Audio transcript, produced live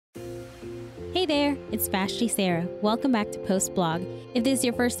Hey there, it's Vashti Sarah. Welcome back to Post Blog. If this is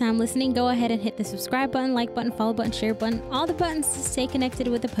your first time listening, go ahead and hit the subscribe button, like button, follow button, share button, all the buttons to stay connected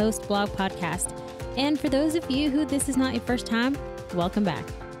with the Post Blog podcast. And for those of you who this is not your first time, welcome back.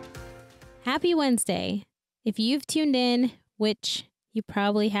 Happy Wednesday. If you've tuned in, which you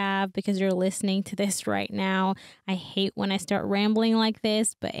probably have because you're listening to this right now. I hate when I start rambling like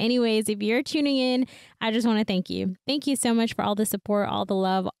this. But anyways, if you're tuning in, I just want to thank you. Thank you so much for all the support, all the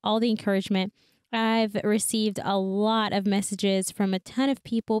love, all the encouragement. I've received a lot of messages from a ton of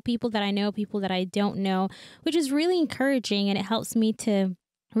people that I know, people that I don't know, which is really encouraging. And it helps me to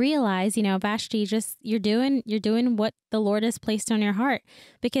realize, Vashti, just you're doing what the Lord has placed on your heart,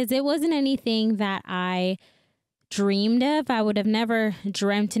 because it wasn't anything that I dreamed of. I would have never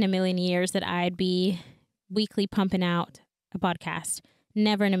dreamt in a million years that I'd be weekly pumping out a podcast.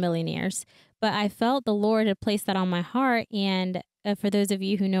 Never in a million years. But I felt the Lord had placed that on my heart. And for those of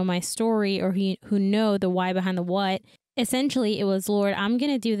you who know my story or who know the why behind the what, essentially it was, Lord, I'm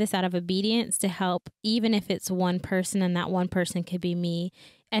going to do this out of obedience to help, even if it's one person, and that one person could be me.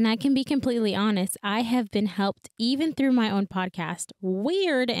 And I can be completely honest, I have been helped even through my own podcast.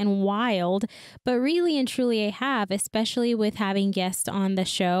 Weird and wild, but really and truly I have, especially with having guests on the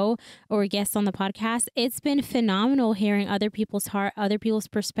show or guests on the podcast. It's been phenomenal hearing other people's heart, other people's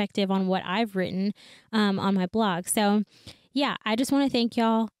perspective on what I've written on my blog. So yeah, I just want to thank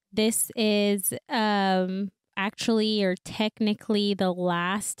y'all. This is actually or technically the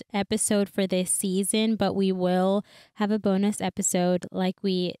last episode for this season, but we will have a bonus episode like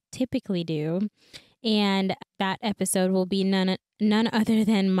we typically do. And that episode will be none other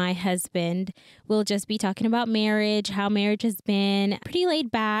than my husband. We'll just be talking about marriage, how marriage has been, pretty laid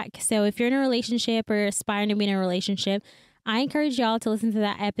back. So if you're in a relationship or aspiring to be in a relationship, I encourage y'all to listen to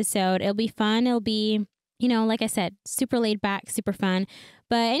that episode. It'll be fun. It'll be, like I said, super laid back, super fun.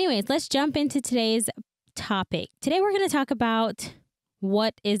 But anyways, let's jump into today's topic. Today we're going to talk about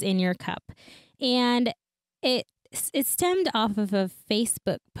what is in your cup. And it stemmed off of a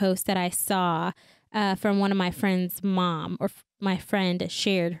Facebook post that I saw from one of my friend's mom, or my friend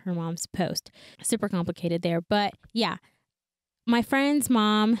shared her mom's post. Super complicated there. But yeah, my friend's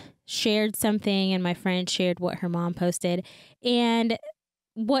mom shared something and my friend shared what her mom posted. And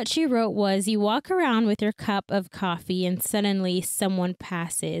what she wrote was, you walk around with your cup of coffee and suddenly someone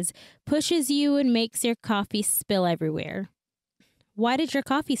passes, pushes you and makes your coffee spill everywhere. Why did your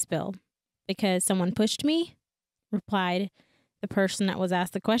coffee spill? Because someone pushed me? Replied the person that was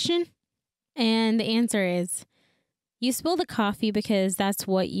asked the question. And the answer is, you spilled the coffee because that's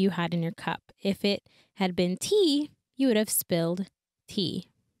what you had in your cup. If it had been tea, you would have spilled tea.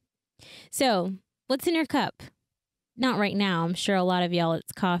 So, what's in your cup? Not right now. I'm sure a lot of y'all,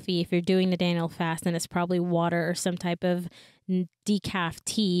 it's coffee. If you're doing the Daniel fast, then it's probably water or some type of decaf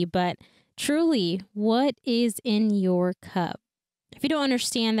tea. But truly, what is in your cup? If you don't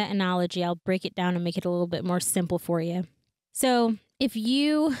understand that analogy, I'll break it down and make it a little bit more simple for you. So if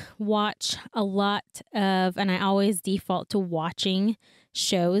you watch a lot of, and I always default to watching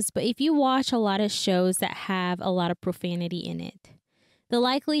shows, but if you watch a lot of shows that have a lot of profanity in it, the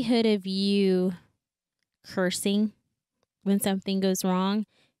likelihood of you cursing when something goes wrong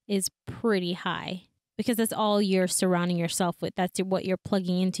is pretty high, because that's all you're surrounding yourself with. That's what you're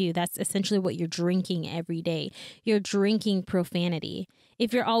plugging into. That's essentially what you're drinking every day. You're drinking profanity.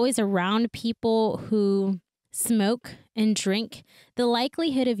 If you're always around people who smoke and drink, the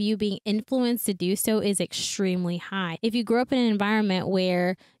likelihood of you being influenced to do so is extremely high. If you grow up in an environment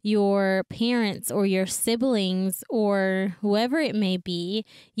where your parents or your siblings or whoever it may be,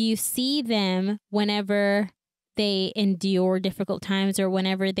 you see them whenever they endure difficult times or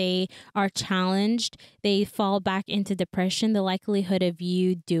whenever they are challenged, they fall back into depression, the likelihood of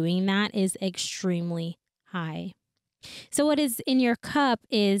you doing that is extremely high. So what is in your cup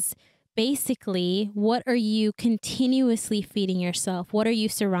is basically, what are you continuously feeding yourself? What are you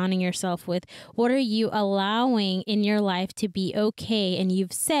surrounding yourself with? What are you allowing in your life to be okay? And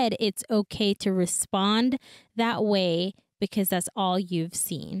you've said it's okay to respond that way because that's all you've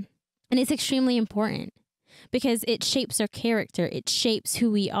seen. And it's extremely important, because it shapes our character. It shapes who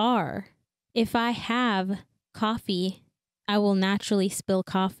we are. If I have coffee, I will naturally spill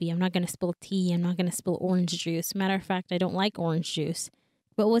coffee. I'm not going to spill tea. I'm not going to spill orange juice. Matter of fact, I don't like orange juice.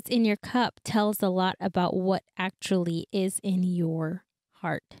 But what's in your cup tells a lot about what actually is in your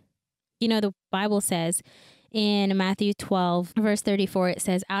heart. The Bible says in Matthew 12, verse 34, it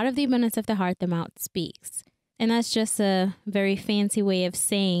says, out of the abundance of the heart, the mouth speaks. And that's just a very fancy way of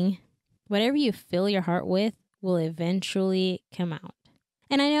saying whatever you fill your heart with will eventually come out.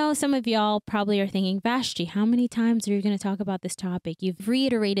 And I know some of y'all probably are thinking, Vashti, how many times are you going to talk about this topic? You've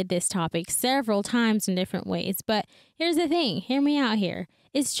reiterated this topic several times in different ways. But here's the thing. Hear me out here.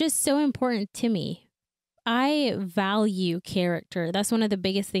 It's just so important to me. I value character. That's one of the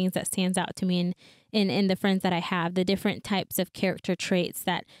biggest things that stands out to me in the friends that I have, the different types of character traits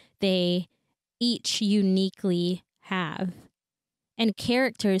that they each uniquely have. And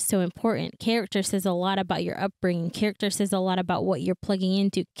character is so important. Character says a lot about your upbringing. Character says a lot about what you're plugging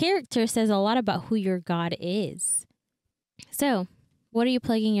into. Character says a lot about who your God is. So, what are you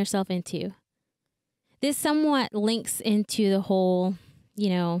plugging yourself into? This somewhat links into the whole,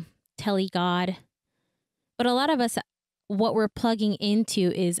 tele-God. But a lot of us, what we're plugging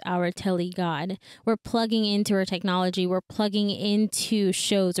into is our tele-God. We're plugging into our technology. We're plugging into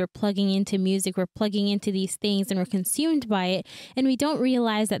shows. We're plugging into music. We're plugging into these things and we're consumed by it. And we don't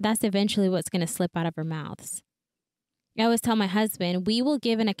realize that that's eventually what's going to slip out of our mouths. I always tell my husband, we will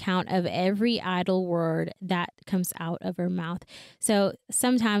give an account of every idle word that comes out of our mouth. So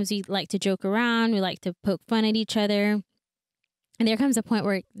sometimes we like to joke around. We like to poke fun at each other. And there comes a point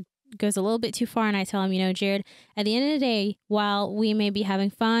where it goes a little bit too far, and I tell him, Jared, at the end of the day, while we may be having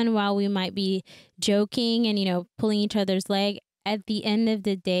fun, while we might be joking and, pulling each other's leg, at the end of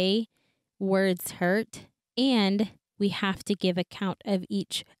the day, words hurt, and we have to give account of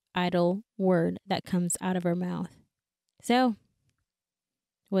each idle word that comes out of our mouth. So,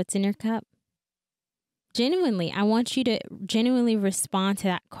 what's in your cup? Genuinely, I want you to genuinely respond to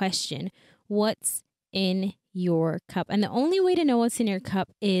that question. What's in your cup? And the only way to know what's in your cup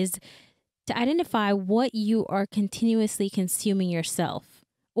is to identify what you are continuously consuming yourself,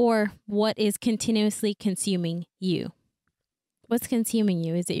 or what is continuously consuming you. What's consuming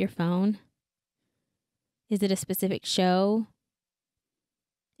you? Is it your phone? Is it a specific show?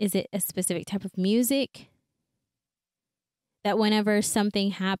 Is it a specific type of music? That whenever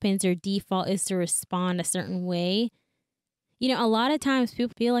something happens, your default is to respond a certain way. A lot of times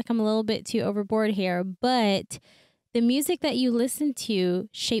people feel like I'm a little bit too overboard here, but the music that you listen to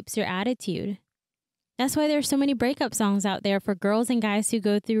shapes your attitude. That's why there's so many breakup songs out there for girls and guys who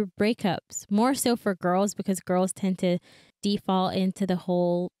go through breakups. More so for girls, because girls tend to default into the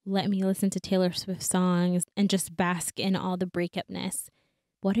whole, let me listen to Taylor Swift songs and just bask in all the breakupness.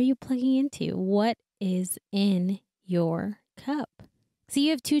 What are you plugging into? What is in your cup? So you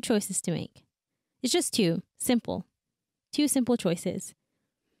have two choices to make. It's just two. Simple. Two simple choices.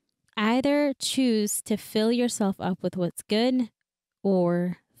 Either choose to fill yourself up with what's good,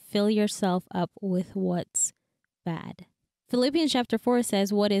 or fill yourself up with what's bad. Philippians chapter 4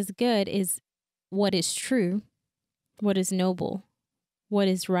 says what is good is what is true, what is noble, what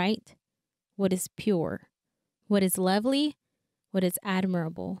is right, what is pure, what is lovely, what is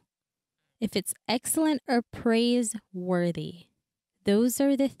admirable. If it's excellent or praiseworthy, those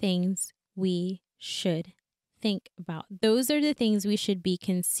are the things we should think about. Those are the things we should be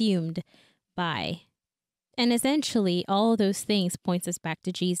consumed by. And essentially, all of those things points us back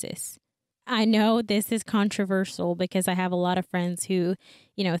to Jesus. I know this is controversial because I have a lot of friends who,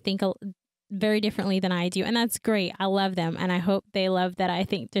 think very differently than I do. And that's great. I love them. And I hope they love that I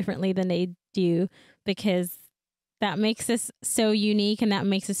think differently than they do, because that makes us so unique and that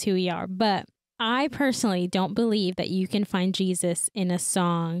makes us who we are. But I personally don't believe that you can find Jesus in a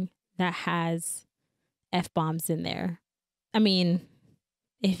song that has F-bombs in there. I mean,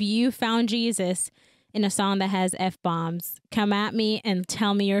 if you found Jesus in a song that has F-bombs, come at me and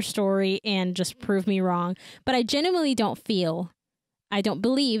tell me your story and just prove me wrong. But I genuinely don't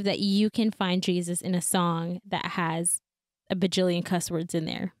believe that you can find Jesus in a song that has a bajillion cuss words in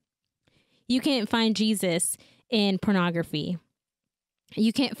there. You can't find Jesus in pornography.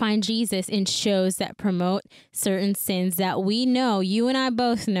 You can't find Jesus in shows that promote certain sins that we know, you and I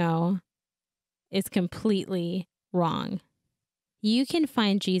both know, is completely wrong. You can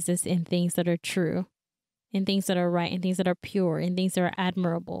find Jesus in things that are true, in things that are right, in things that are pure, in things that are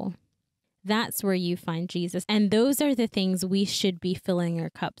admirable. That's where you find Jesus. And those are the things we should be filling our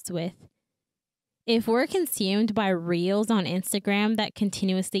cups with. If we're consumed by reels on Instagram that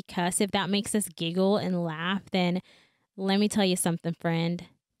continuously cuss, if that makes us giggle and laugh, then let me tell you something, friend.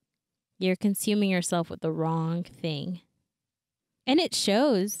 You're consuming yourself with the wrong thing. And it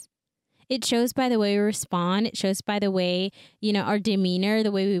shows. It shows by the way we respond. It shows by the way, our demeanor,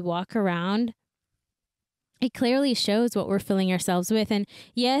 the way we walk around. It clearly shows what we're filling ourselves with. And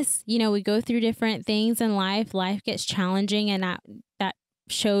yes, we go through different things in life. Life gets challenging, and that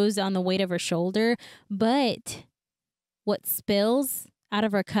shows on the weight of our shoulder. But what spills out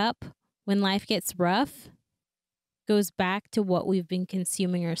of our cup when life gets rough goes back to what we've been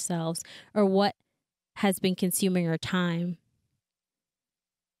consuming ourselves, or what has been consuming our time.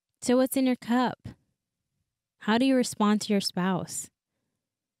 So what's in your cup? How do you respond to your spouse?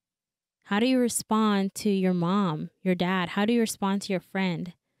 How do you respond to your mom, your dad? How do you respond to your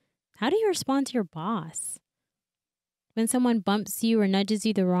friend? How do you respond to your boss? When someone bumps you or nudges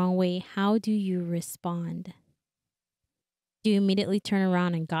you the wrong way, how do you respond? Do you immediately turn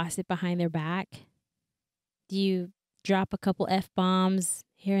around and gossip behind their back? Do you drop a couple F-bombs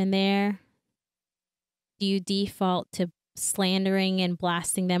here and there? Do you default to slandering and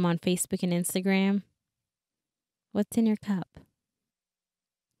blasting them on Facebook and Instagram? What's in your cup?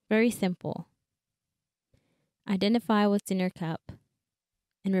 Very simple. Identify what's in your cup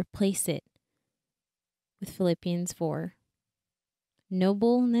and replace it with Philippians 4.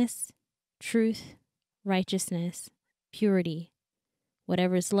 Nobleness, truth, righteousness, purity,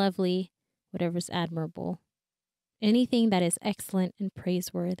 whatever is lovely, whatever is admirable. Anything that is excellent and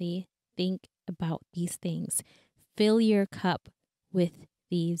praiseworthy, think about these things. Fill your cup with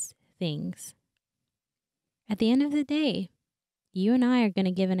these things. At the end of the day, you and I are going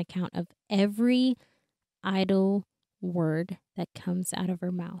to give an account of every idle word that comes out of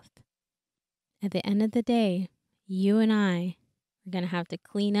our mouth. At the end of the day, you and I are going to have to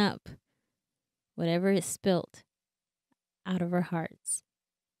clean up whatever is spilt out of our hearts.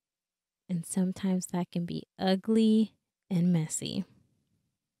 And sometimes that can be ugly and messy.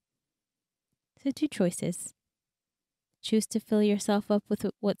 So 2 choices. Choose to fill yourself up with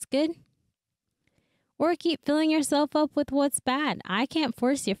what's good, or keep filling yourself up with what's bad. I can't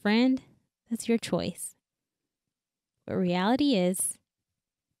force you, friend. That's your choice. But reality is,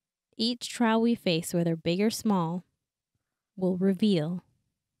 each trial we face, whether big or small, will reveal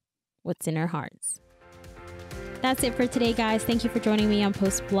what's in our hearts. That's it for today, guys. Thank you for joining me on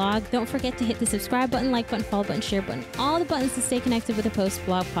Post Blog. Don't forget to hit the subscribe button, like button, follow button, share button, all the buttons to stay connected with the Post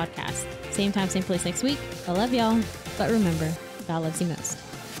Blog podcast. Same time, same place next week. I love y'all. But remember, God loves you most.